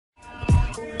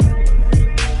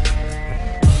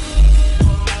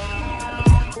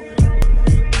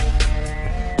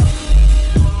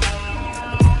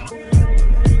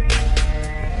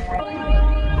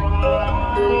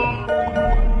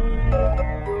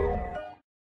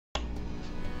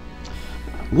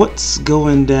What's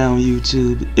going down,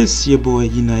 YouTube? It's your boy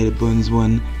United Buns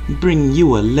 1 bringing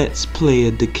you a Let's Play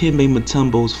of Dikembe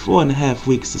Mutubo's 4.5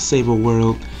 Weeks to Save a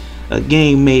World, a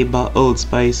game made by Old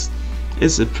Spice.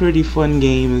 It's a pretty fun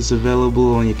game. It's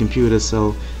available on your computer,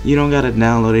 so you don't gotta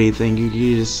download anything.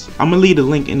 You just I'm gonna leave a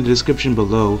link in the description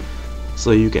below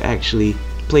so you can actually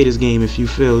play this game if you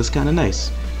feel it's kinda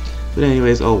nice. But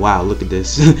anyways, oh wow, look at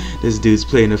this. This dude's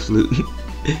playing the flute.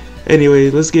 Anyway,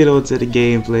 let's get on to the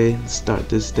gameplay. Let's start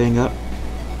this thing up.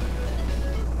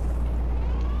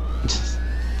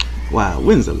 Wow,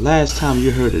 when's the last time you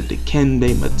heard of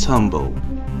Dikembe Mutubo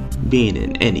being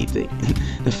in anything?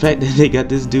 The fact that they got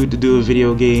this dude to do a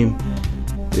video game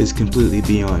is completely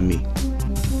beyond me.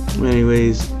 But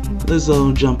anyways, let's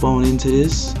jump on into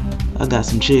this. I got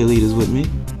some cheerleaders with me.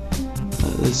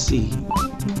 Let's see.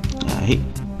 Alright,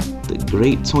 the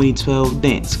Great 2012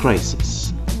 Dance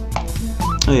Crisis.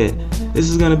 Oh yeah, this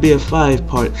is gonna be a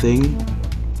 5-part thing.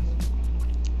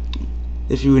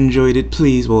 If you enjoyed it,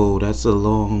 please. Whoa, that's a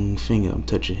long finger. I'm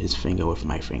touching his finger with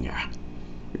my finger.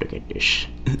 Look at this.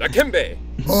 Dikembe!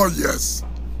 Oh yes,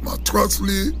 my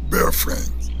trustly bear friend,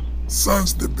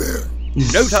 Sans the Bear.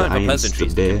 No time for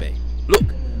pleasantries, Dikembe.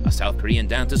 Look, a South Korean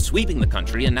dance is sweeping the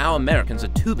country, and now Americans are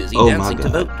too busy dancing to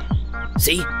vote.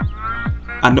 See?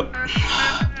 I know.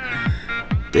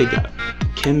 They got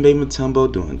Dikembe Mutubo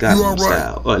doing Gangnam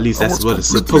Style, or at least that's what it's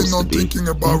supposed to be. I was thinking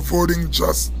about voting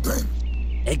just then.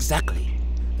 Exactly.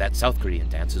 That South Korean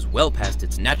dance is well past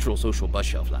its natural social bus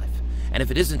shelf life, and if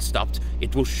it isn't stopped,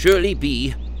 it will surely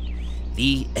be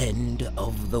the end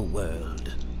of the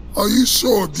world. Are you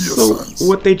sure, dear Sans? So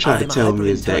what they try to tell me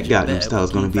is that Gangnam Style is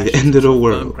going to be the end of the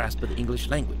world.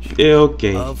 Yeah,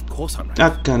 okay. Of course I'm right. I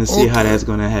kind of see how that's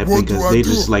going to happen, because they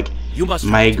just like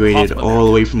migrated all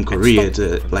the way from Korea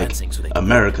to like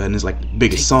America, and it's like the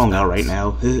biggest song out right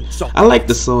now. I like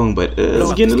the song, but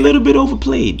it's getting a little bit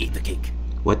overplayed. Eat the cake.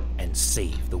 What? And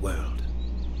save the world.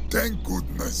 Thank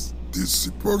goodness this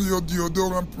superior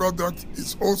deodorant product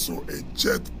is also a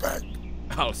jetpack.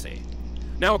 I'll say.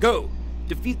 Now go.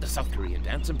 Defeat the South Korean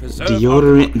dance and preserve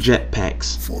deodorant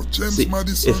jetpacks. For James See,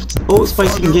 Madison, if Old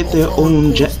Spice can get their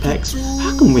own jetpacks,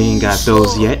 how come we ain't got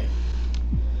those yet?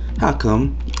 How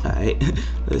come? Alright,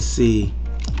 let's see.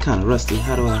 Kinda rusty.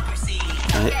 How do I?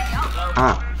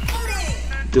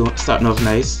 Alright. Starting off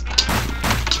nice.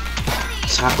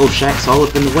 Taco Shack's all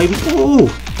up in the way. Ooh!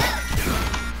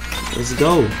 Let's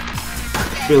go.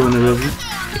 Feeling the rhythm.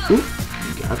 Ooh!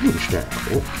 Got me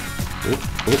style.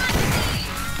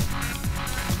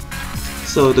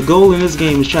 So the goal in this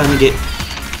game is trying to get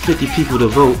 50 people to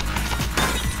vote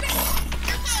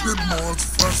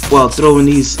while throwing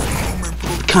these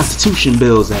Constitution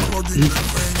bills at them.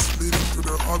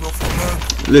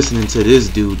 Listening to this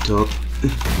dude talk.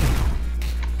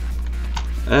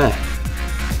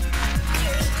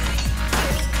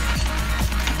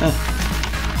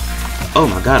 Oh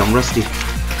my god, I'm rusty.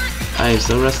 I am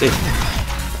so rusty.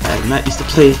 I am not used to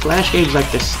play flash games like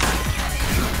this.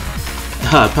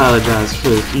 I apologize for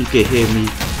if you can hear me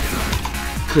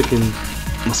clicking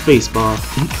my space bar.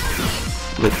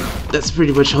 But that's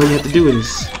pretty much all you have to do in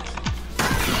this.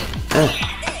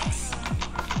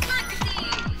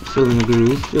 Feeling the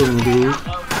groove, feeling the groove.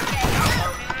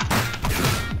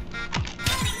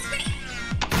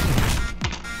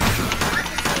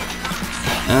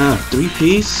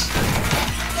 3-piece.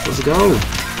 Let's go.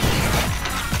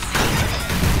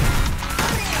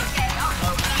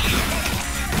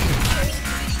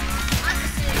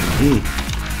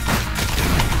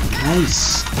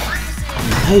 Nice.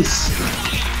 Nice.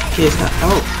 Okay, it's not.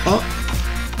 Oh.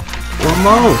 One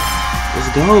more. Let's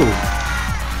go.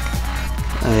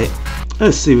 Alright.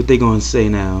 Let's see what they're going to say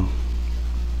now.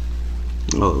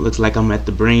 Oh, it looks like I'm at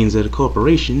the brains of the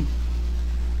corporation.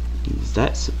 Is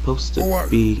that supposed to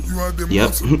be? You are the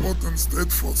most important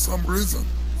state for some reason.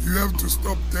 You have to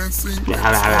stop dancing.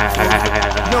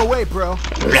 No way, bro.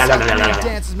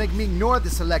 Dances make me ignore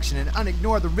this selection and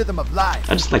unignore the rhythm of life.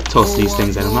 I just like toss these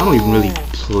things at him. I don't even really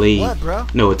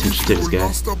no attention to this guy.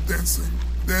 Not stop dancing,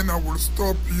 then I will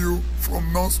stop you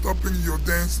from not stopping your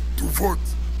dance to vote.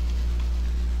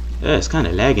 Yeah, it's kind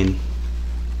of lagging.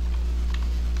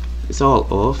 It's all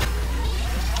off.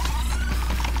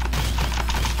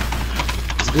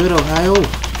 Good, Ohio.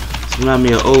 This reminds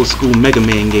me of old school Mega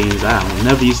Man games. I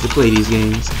never used to play these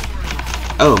games.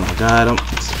 Oh my god,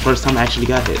 it's the first time I actually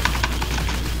got hit.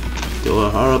 Doing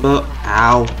horrible.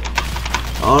 Ow.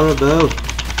 Horrible.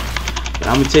 But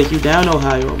I'm gonna take you down,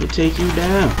 Ohio. I'm gonna take you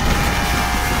down.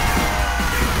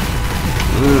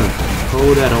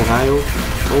 Hold that, Ohio.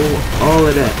 Hold all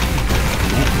of that.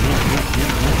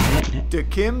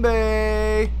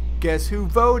 Dikembe! Guess who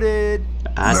voted?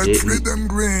 I Let's didn't. feed them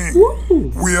green.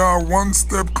 Woo. We are one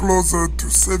step closer to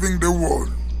saving the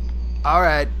world.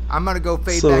 Alright, I'm gonna go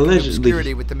fade So back into allegedly,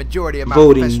 obscurity with the majority of my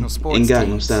voting professional sports in Gangnam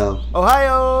teams. Style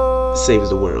Ohio! saves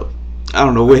the world. I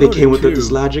don't know where they voted came with too.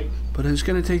 this logic. But it's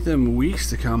gonna take them weeks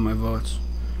to count my votes.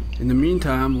 In the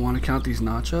meantime, want to count these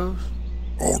nachos?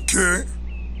 Okay.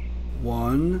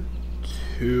 1,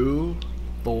 2,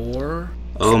 4,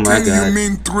 Oh my Then you god.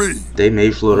 mean 3. They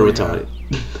made Florida Oh, yeah. retarded.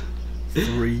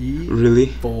 3, Really?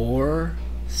 4,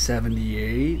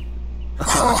 78.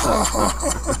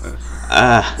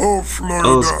 Ah. Oh, Florida.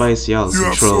 Oh, Spice, y'all You some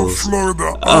are trolls. so Florida,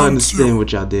 I aren't understand you?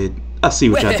 what y'all did. I see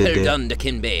what y'all Well did there. done,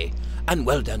 Dikembe. And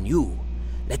well done you.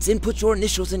 Let's input your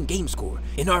initials and game score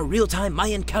in our real-time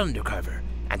Mayan calendar carver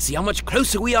and see how much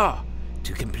closer we are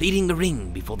to completing the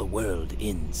ring before the world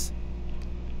ends.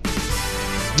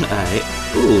 Alright.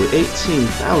 Ooh,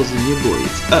 18,000, your boy.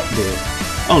 It's up there.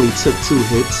 Only took 2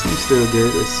 hits. I'm still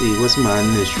good. Let's see. What's my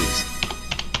initials?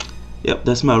 Yep,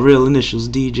 that's my real initials.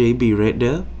 DJB right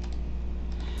there.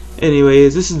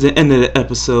 Anyways, this is the end of the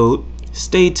episode.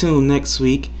 Stay tuned next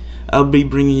week. I'll be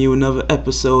bringing you another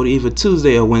episode either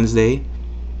Tuesday or Wednesday.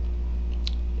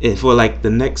 For like the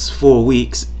next 4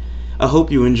 weeks. I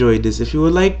hope you enjoyed this. If you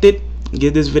liked it,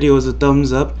 give this video a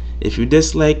thumbs up. If you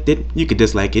disliked it, you could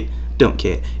dislike it. Don't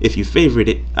care. If you favorite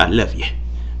it, I love you.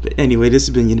 But anyway, this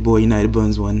has been your boy United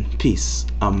Buns 1. Peace.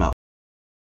 I'm out.